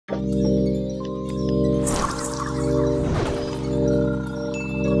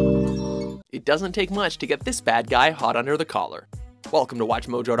it doesn't take much to get this bad guy hot under the collar. Welcome to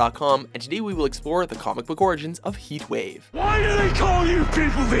WatchMojo.com, and today we will explore the comic book origins of Heatwave. Why do they call you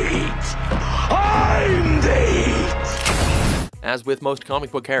people the Heat? I'm the Heat! As with most comic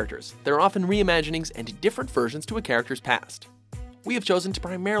book characters, there are often reimaginings and different versions to a character's past. We have chosen to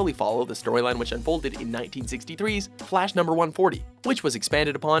primarily follow the storyline which unfolded in 1963's Flash number 140, which was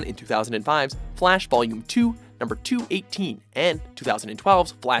expanded upon in 2005's Flash Volume 2, number 218, and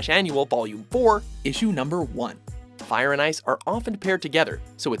 2012's Flash Annual Volume 4, issue number 1. Fire and ice are often paired together,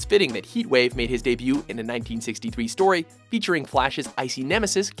 so it's fitting that Heatwave made his debut in a 1963 story featuring Flash's icy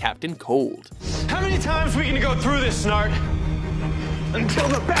nemesis, Captain Cold. How many times are we gonna go through this, Snart? Until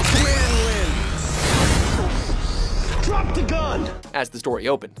the best man wins! Drop the gun! As the story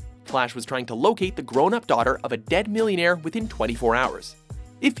opened, Flash was trying to locate the grown-up daughter of a dead millionaire within 24 hours.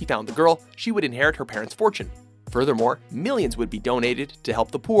 If he found the girl, she would inherit her parents' fortune. Furthermore, millions would be donated to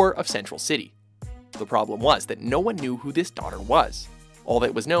help the poor of Central City. The problem was that no one knew who this daughter was. All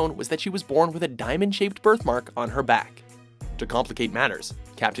that was known was that she was born with a diamond-shaped birthmark on her back. To complicate matters,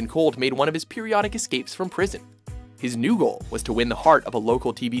 Captain Cold made one of his periodic escapes from prison. His new goal was to win the heart of a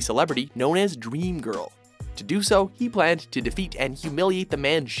local TV celebrity known as Dream Girl. To do so, he planned to defeat and humiliate the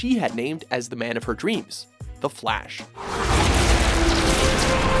man she had named as the man of her dreams, the Flash.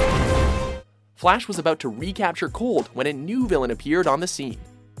 Flash was about to recapture Cold when a new villain appeared on the scene.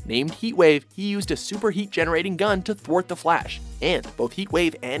 Named Heatwave, he used a superheat generating gun to thwart the Flash, and both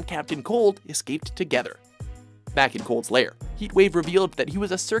Heatwave and Captain Cold escaped together. Back in Cold's lair, Heatwave revealed that he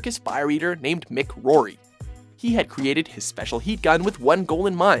was a circus fire eater named Mick Rory. He had created his special heat gun with one goal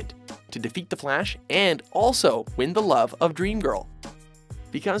in mind: to defeat the Flash and also win the love of Dream Girl.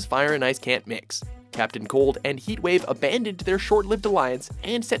 Because fire and ice can't mix, Captain Cold and Heatwave abandoned their short-lived alliance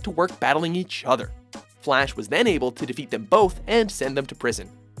and set to work battling each other. Flash was then able to defeat them both and send them to prison.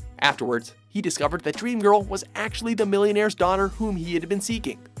 Afterwards, he discovered that Dream Girl was actually the millionaire's daughter whom he had been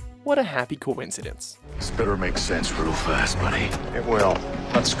seeking. What a happy coincidence. This better make sense real fast, buddy. It will.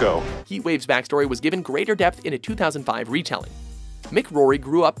 Let's go. Heatwave's backstory was given greater depth in a 2005 retelling. Mick Rory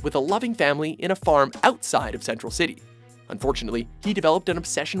grew up with a loving family in a farm outside of Central City. Unfortunately, he developed an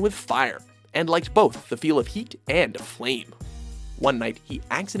obsession with fire and liked both the feel of heat and of flame. One night, he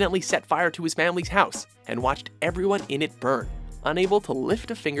accidentally set fire to his family's house and watched everyone in it burn, unable to lift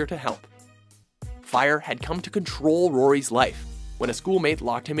a finger to help. Fire had come to control Rory's life. When a schoolmate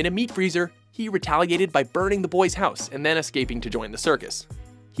locked him in a meat freezer, he retaliated by burning the boy's house and then escaping to join the circus.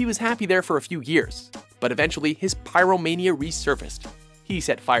 He was happy there for a few years, but eventually his pyromania resurfaced. He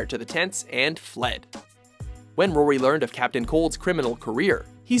set fire to the tents and fled. When Rory learned of Captain Cold's criminal career,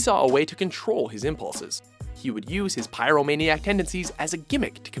 he saw a way to control his impulses. He would use his pyromaniac tendencies as a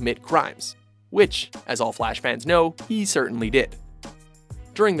gimmick to commit crimes, which, as all Flash fans know, he certainly did.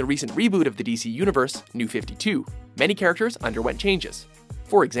 During the recent reboot of the DC Universe, New 52, many characters underwent changes.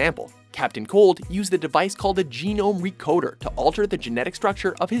 For example, Captain Cold used a device called a genome recoder to alter the genetic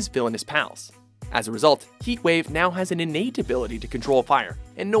structure of his villainous pals. As a result, Heatwave now has an innate ability to control fire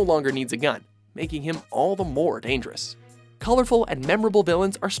and no longer needs a gun, making him all the more dangerous. Colorful and memorable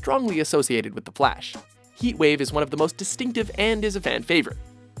villains are strongly associated with the Flash. Heatwave is one of the most distinctive and is a fan favorite.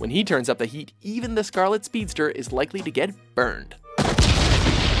 When he turns up the heat, even the Scarlet Speedster is likely to get burned.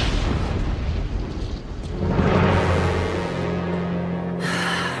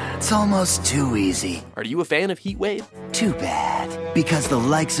 It's almost too easy. Are you a fan of Heatwave? Too bad, because the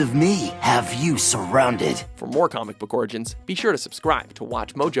likes of me have you surrounded. For more comic book origins, be sure to subscribe to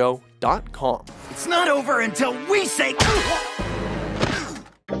WatchMojo.com. It's not over until we say...